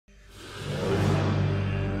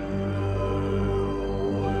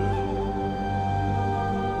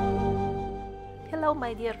Hello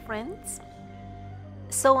my dear friends.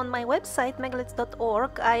 So on my website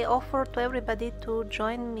megaliths.org I offer to everybody to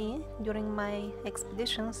join me during my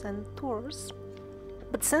expeditions and tours.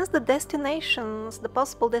 But since the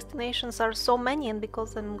possible destinations are so many, and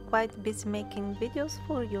because I'm quite busy making videos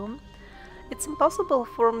for you, it's impossible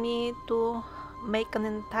for me to make an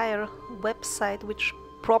entire website which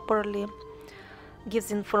properly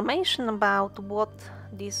gives information about what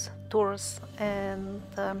these tours and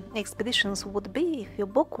expeditions would be if you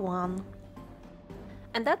book one.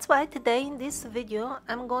 And that's why today in this video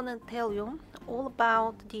I'm gonna tell you all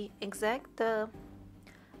about the exact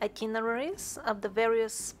itineraries of the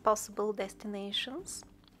various possible destinations,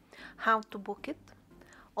 how to book it,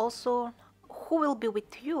 also who will be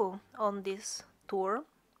with you on this tour,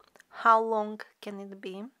 how long can it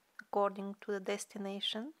be according to the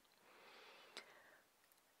destination.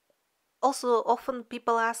 Also, often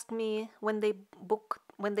people ask me when they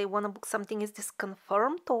want to book something, is this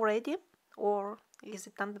confirmed already or is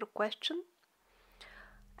it under question?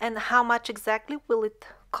 And how much exactly will it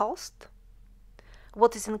cost?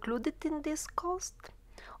 What is included in this cost?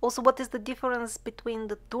 Also, what is the difference between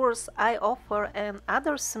the tours I offer and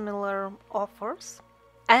other similar offers?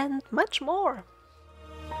 And much more.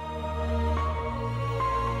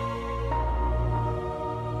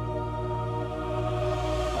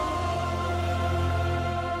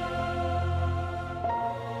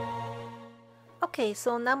 Okay,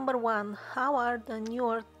 so number one, how are the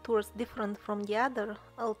NewEarth tours different from the other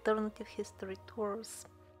alternative history tours?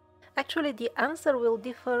 Actually, the answer will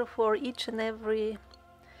differ for each and every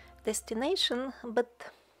destination,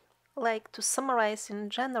 but like to summarize in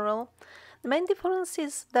general, the main difference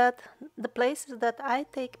is that the places that I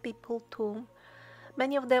take people to,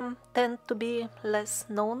 many of them tend to be less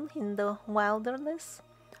known in the wilderness,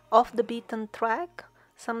 off the beaten track,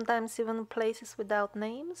 sometimes even places without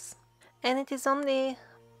names. And it is only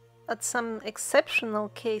at some exceptional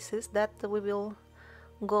cases that we will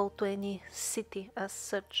go to any city as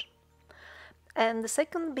such. And the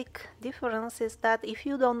second big difference is that if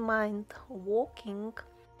you don't mind walking,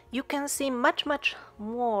 you can see much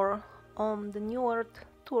more on the NewEarth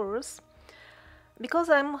tours. Because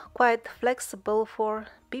I'm quite flexible for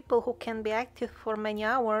people who can be active for many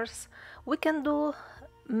hours, we can do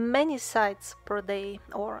many sites per day,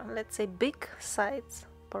 or let's say big sites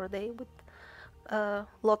per day with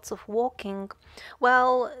lots of walking.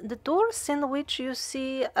 Well, the tours in which you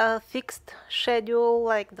see a fixed schedule,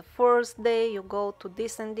 like the first day you go to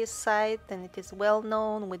this and this site and it is well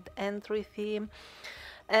known with entry fee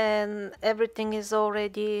and everything is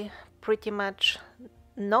already pretty much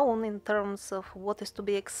known in terms of what is to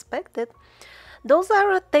be expected, those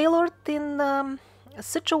are tailored in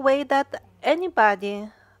such a way that anybody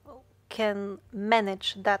can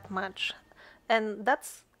manage that much, and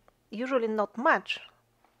that's usually not much.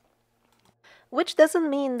 Which doesn't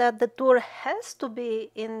mean that the tour has to be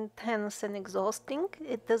intense and exhausting.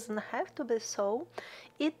 It doesn't have to be so.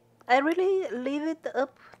 I really leave it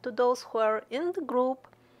up to those who are in the group,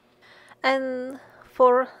 and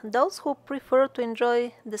for those who prefer to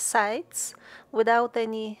enjoy the sights without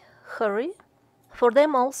any hurry, for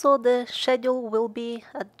them also the schedule will be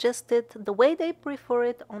adjusted the way they prefer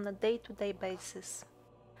it on a day-to-day basis.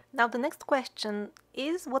 Now the next question,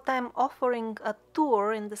 is what I'm offering a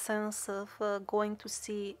tour in the sense of going to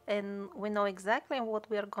see and we know exactly what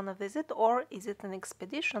we are gonna visit, or is it an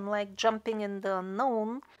expedition like jumping in the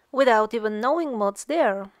unknown without even knowing what's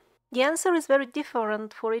there? The answer is very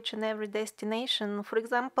different for each and every destination. For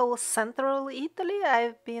example, Central Italy,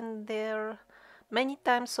 I've been there many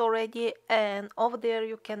times already, and over there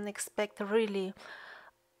you can expect really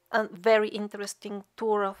a very interesting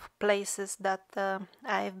tour of places that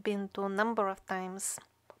I've been to a number of times.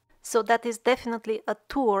 So that is definitely a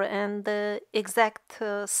tour, and the exact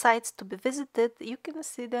sites to be visited, you can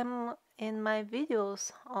see them in my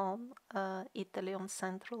videos on Italy, on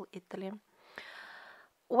Central Italy.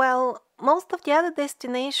 Well, most of the other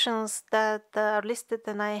destinations that are listed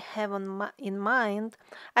and I have in mind,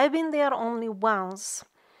 I've been there only once.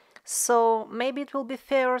 So maybe it will be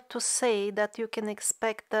fair to say that you can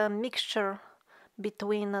expect a mixture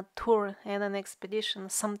between a tour and an expedition,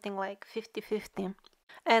 something like 50-50.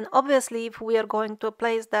 And obviously, if we are going to a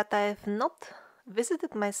place that I've not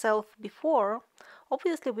visited myself before,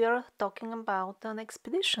 obviously we are talking about an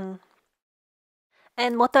expedition.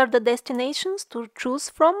 And what are the destinations to choose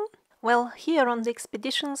from? Well, here on the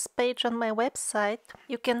expeditions page on my website,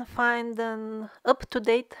 you can find an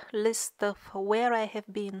up-to-date list of where I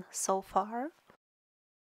have been so far,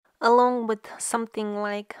 along with something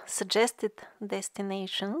like suggested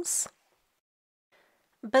destinations.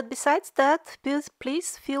 But besides that,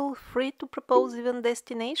 please feel free to propose even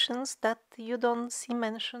destinations that you don't see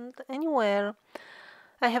mentioned anywhere.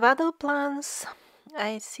 I have other plans.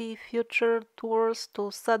 I see future tours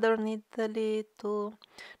to southern Italy, to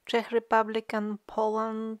Czech Republic and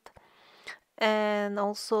Poland, and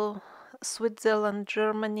also Switzerland,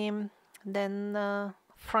 Germany, then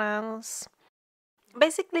France.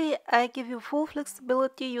 Basically, I give you full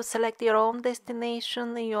flexibility. You select your own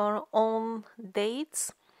destination, your own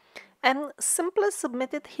dates, and simply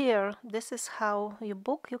submit it here. This is how you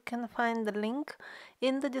book. You can find the link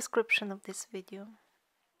in the description of this video.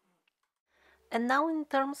 And now in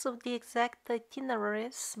terms of the exact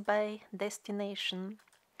itineraries by destination.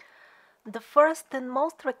 The first and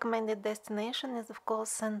most recommended destination is of course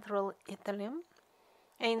central Italy,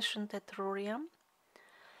 ancient Etruria.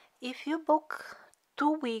 If you book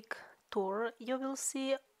 2-week tour, you will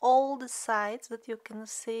see all the sites that you can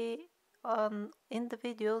see in the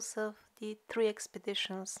videos of the 3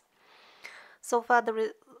 expeditions. So far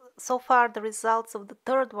the results of the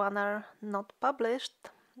third one are not published,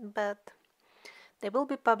 but they will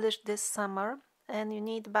be published this summer, and you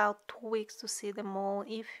need about 2 weeks to see them all.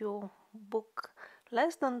 If you book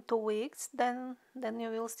less than 2 weeks, then you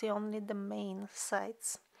will see only the main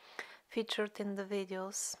sites featured in the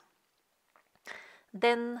videos.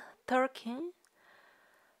 Then Turkey.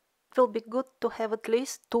 It will be good to have at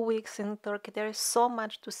least 2 weeks in Turkey. There is so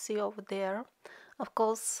much to see over there. Of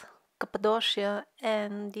course, Cappadocia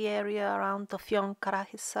and the area around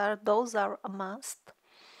Afyon-Karahisar, those are a must.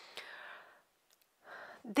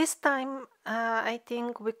 This time, I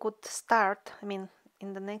think we could start, in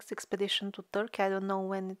the next expedition to Turkey. I don't know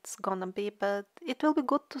when it's gonna be, but it will be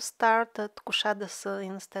good to start at Kuşadası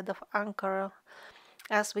instead of Ankara,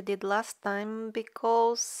 as we did last time,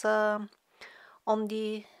 because on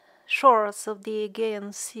the shores of the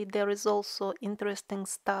Aegean Sea there is also interesting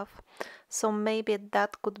stuff. So maybe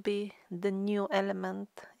that could be the new element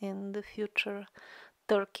in the future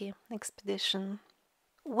Turkey expedition,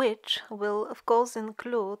 which will of course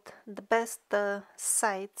include the best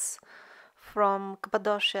sites from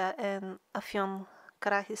Cappadocia and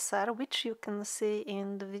Afyon-Karahisar, which you can see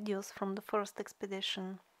in the videos from the first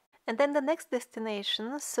expedition. And then the next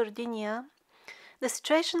destination, Sardinia. The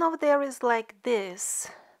situation over there is like this.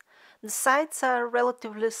 The sites are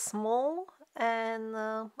relatively small, and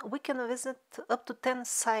we can visit up to 10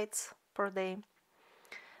 sites per day.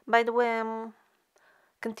 By the way, I'm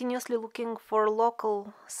continuously looking for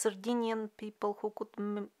local Sardinian people who could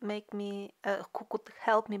who could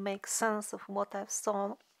help me make sense of what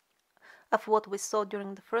we saw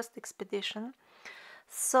during the first expedition.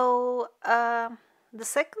 So the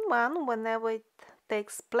second one, whenever it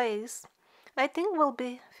takes place, I think will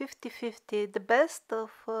be 50-50, the best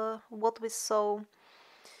of what we saw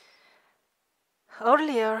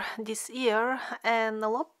earlier this year, and a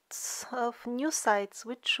lot of new sites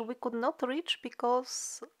which we could not reach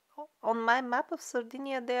because on my map of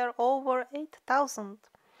Sardinia there are over 8,000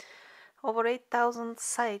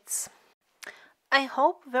 sites. I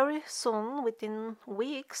hope very soon, within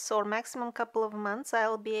weeks or maximum couple of months,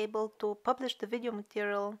 I'll be able to publish the video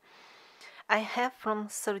material I have from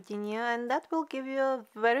Sardinia, and that will give you a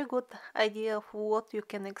very good idea of what you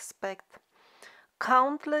can expect.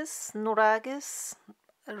 Countless nurages,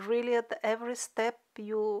 really at every step.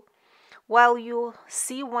 While you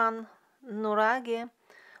see one nurage,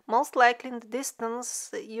 most likely in the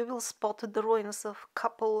distance you will spot the ruins of a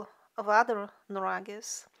couple of other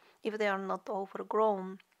nurages, if they are not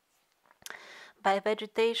overgrown by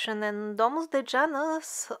vegetation. And Domus de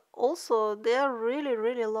Llanas also, there are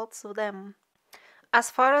really lots of them. As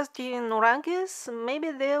far as the nurages,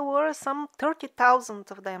 maybe there were some 30,000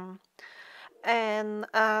 of them. And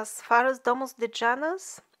as far as Domus de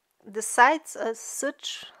Llanas, the sites as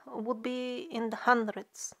such would be in the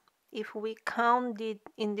hundreds. If we count the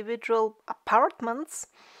individual apartments,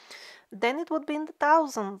 then it would be in the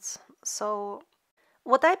thousands. So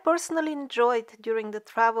what I personally enjoyed during the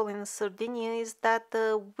travel in Sardinia is that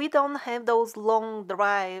we don't have those long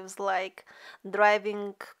drives, like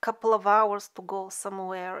driving a couple of hours to go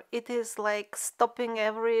somewhere. It is like stopping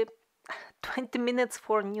every 20 minutes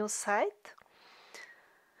for a new site.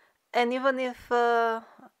 And even if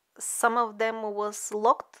some of them was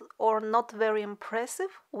locked or not very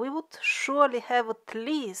impressive, we would surely have at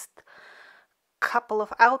least a couple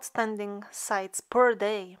of outstanding sites per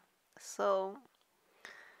day. So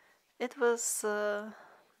it was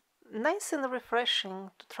nice and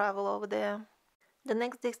refreshing to travel over there. The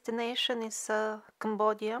next destination is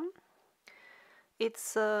Cambodia.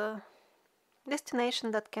 It's a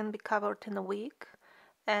destination that can be covered in a week,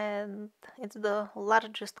 and it's the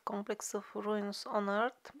largest complex of ruins on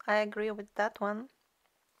Earth. I agree with that one.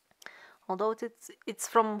 Although it's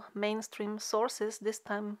from mainstream sources, this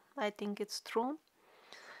time I think it's true.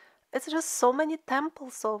 It's just so many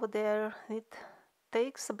temples over there. It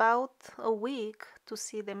takes about a week to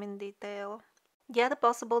see them in detail. The other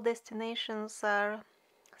possible destinations are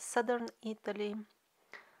southern Italy,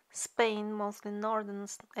 Spain, mostly northern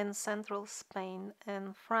and central Spain,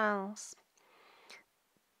 and France.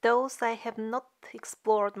 Those I have not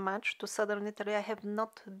explored much. To southern Italy I have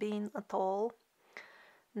not been at all,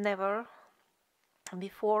 never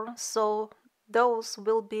before, so those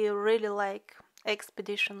will be really like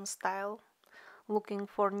expedition style, looking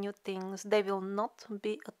for new things. They will not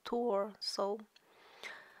be a tour, so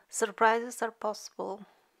surprises are possible.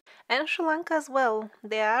 And Sri Lanka as well.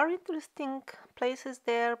 There are interesting places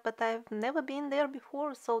there, but I've never been there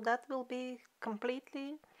before, so that will be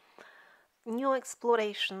completely new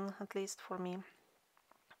exploration, at least for me.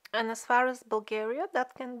 And as far as Bulgaria,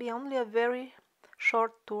 that can be only a very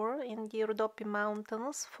short tour in the Rhodope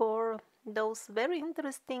Mountains for those very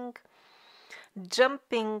interesting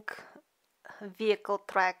jumping vehicle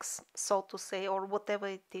tracks, so to say, or whatever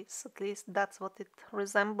it is. At least that's what it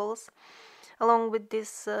resembles, along with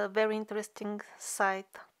this very interesting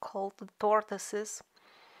site called the Tortoises.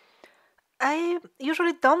 I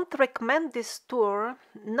usually don't recommend this tour,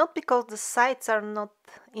 not because the sites are not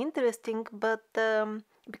interesting, but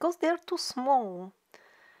because they're too small.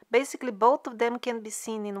 Basically, both of them can be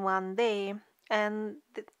seen in one day, and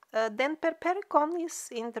then Perpericon is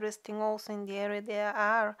interesting also in the area. There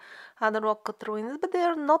are other rock cut ruins, but they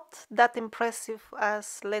are not that impressive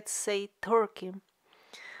as, let's say, Turkey.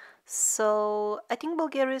 So I think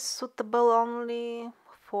Bulgaria is suitable only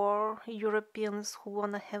for Europeans who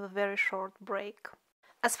want to have a very short break.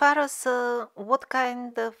 As far as what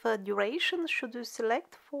kind of duration should you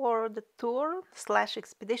select for the tour /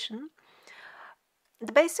 expedition,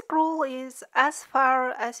 the basic rule is as far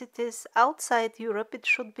as it is outside Europe, it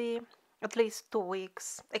should be at least 2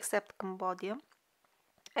 weeks, except Cambodia.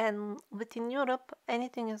 And within Europe,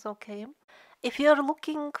 anything is okay. If you're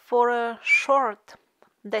looking for a short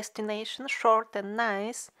destination, short and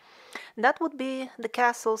nice, that would be the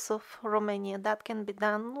castles of Romania. That can be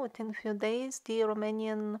done within a few days. The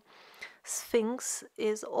Romanian Sphinx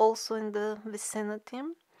is also in the vicinity.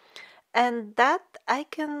 And that I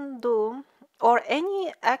can do, or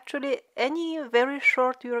any very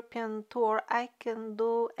short European tour I can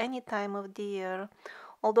do any time of the year.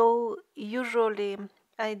 Although usually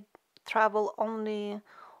I travel only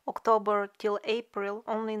October till April,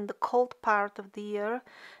 only in the cold part of the year.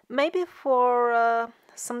 Maybe for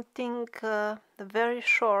something very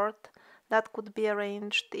short, that could be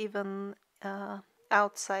arranged even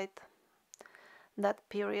outside that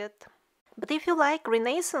period. But if you like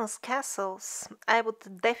Renaissance castles, I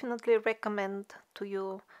would definitely recommend to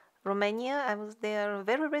you Romania. I was there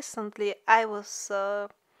very recently. I was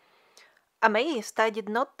amazed. I did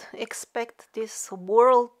not expect this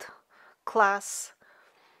world-class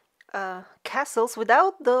castles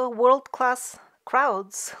without the world-class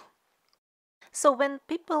crowds. So when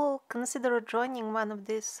people consider joining one of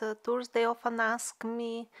these tours, they often ask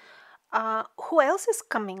me, who else is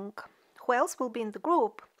coming? Who else will be in the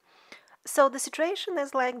group? So the situation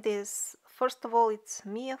is like this. First of all, it's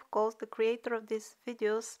me, of course, the creator of these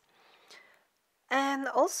videos. And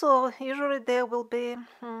also, usually there will be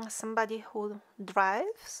somebody who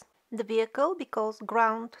drives the vehicle, because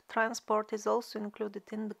ground transport is also included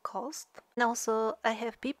in the cost. And also, I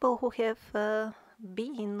have people who have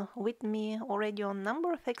been with me already on a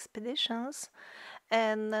number of expeditions,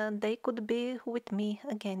 and they could be with me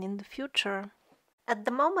again in the future. At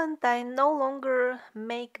the moment, I no longer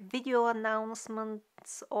make video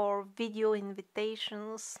announcements or video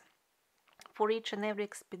invitations for each and every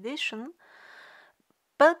expedition,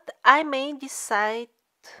 but I may decide,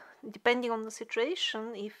 depending on the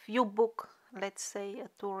situation, if you book, let's say, a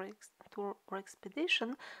tour or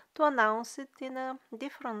expedition, to announce it in a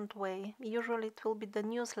different way. Usually it will be the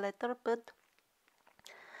newsletter, but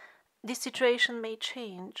the situation may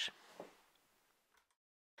change.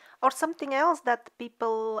 Or something else that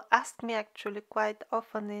people ask me actually quite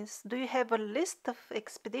often is, do you have a list of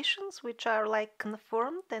expeditions which are like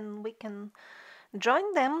confirmed and we can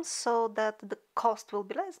join them so that the cost will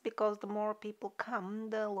be less, because the more people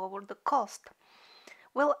come, the lower the cost?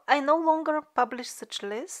 Well, I no longer publish such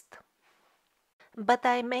list, but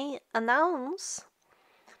I may announce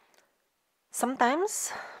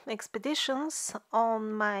sometimes expeditions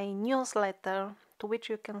on my newsletter, to which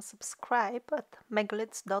you can subscribe at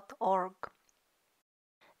megaliths.org.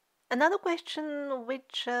 Another question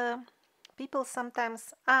which people sometimes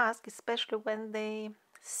ask, especially when they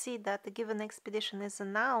see that a given expedition is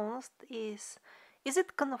announced, is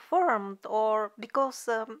it confirmed? Or because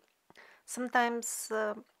sometimes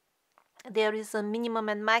there is a minimum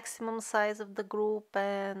and maximum size of the group,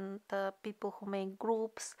 and people who make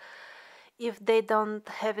groups, if they don't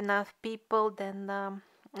have enough people, then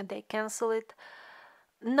they cancel it.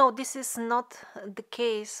 No, this is not the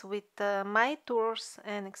case with my tours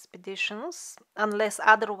and expeditions, unless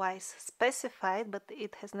otherwise specified, but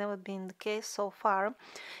it has never been the case so far.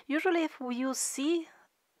 Usually, if you see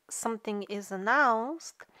something is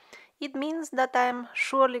announced, it means that I'm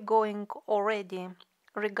surely going already,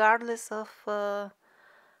 regardless of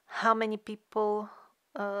how many people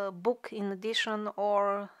book in addition,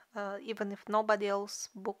 or even if nobody else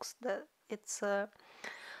books,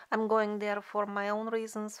 I'm going there for my own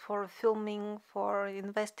reasons, for filming, for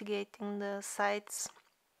investigating the sites.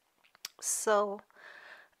 So,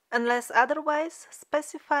 unless otherwise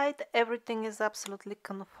specified, everything is absolutely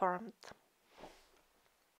confirmed.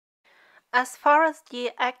 As far as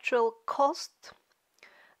the actual cost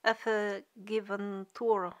of a given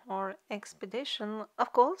tour or expedition,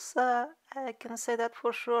 of course, I can say that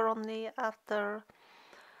for sure only after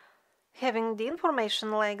having the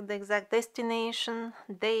information like the exact destination,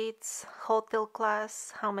 dates, hotel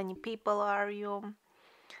class, how many people are you,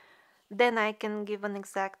 then I can give an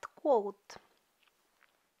exact quote.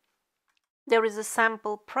 There is a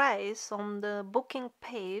sample price on the booking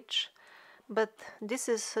page, but this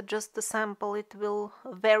is just a sample. It will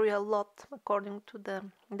vary a lot according to the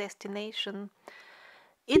destination.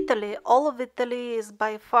 Italy, all of Italy is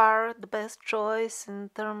by far the best choice in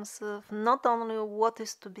terms of not only what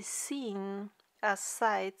is to be seen as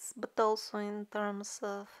sites, but also in terms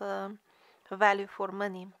of value for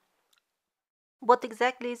money. What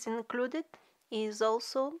exactly is included is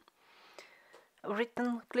also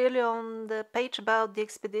written clearly on the page about the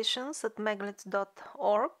expeditions at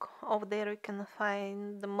megaliths.org. Over there you can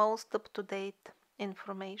find the most up-to-date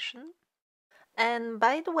information. And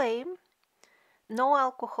by the way, no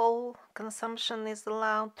alcohol consumption is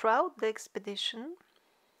allowed throughout the expedition.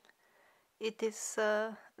 It is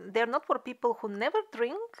they're not for people who never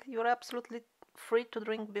drink. You're absolutely free to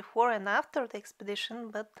drink before and after the expedition,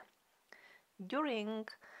 but during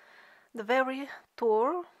the very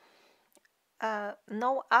tour,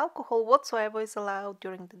 no alcohol whatsoever is allowed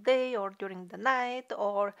during the day or during the night,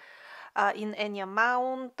 or in any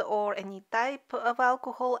amount or any type of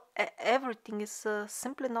alcohol. Everything is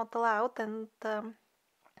simply not allowed, and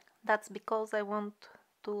that's because I want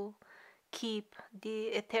to keep the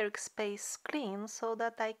etheric space clean so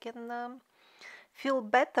that I can feel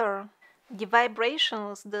better the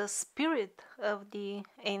vibrations, the spirit of the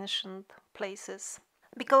ancient places.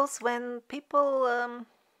 Because when people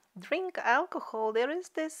drink alcohol, there is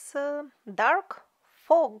this dark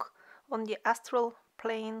fog on the astral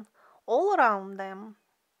plane all around them.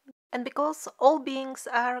 And because all beings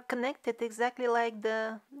are connected exactly like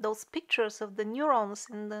those pictures of the neurons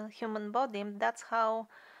in the human body, that's how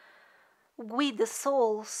we, the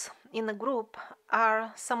souls in a group,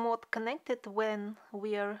 are somewhat connected when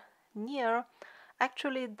we are near.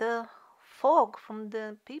 Actually, the fog from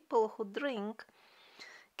the people who drink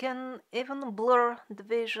can even blur the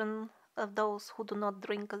vision of those who do not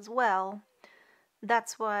drink as well.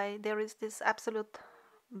 That's why there is this absolute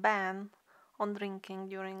ban on drinking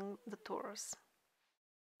during the tours.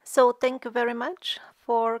 So thank you very much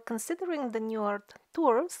for considering the NewEarth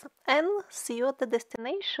tours, and see you at the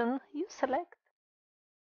destination you select.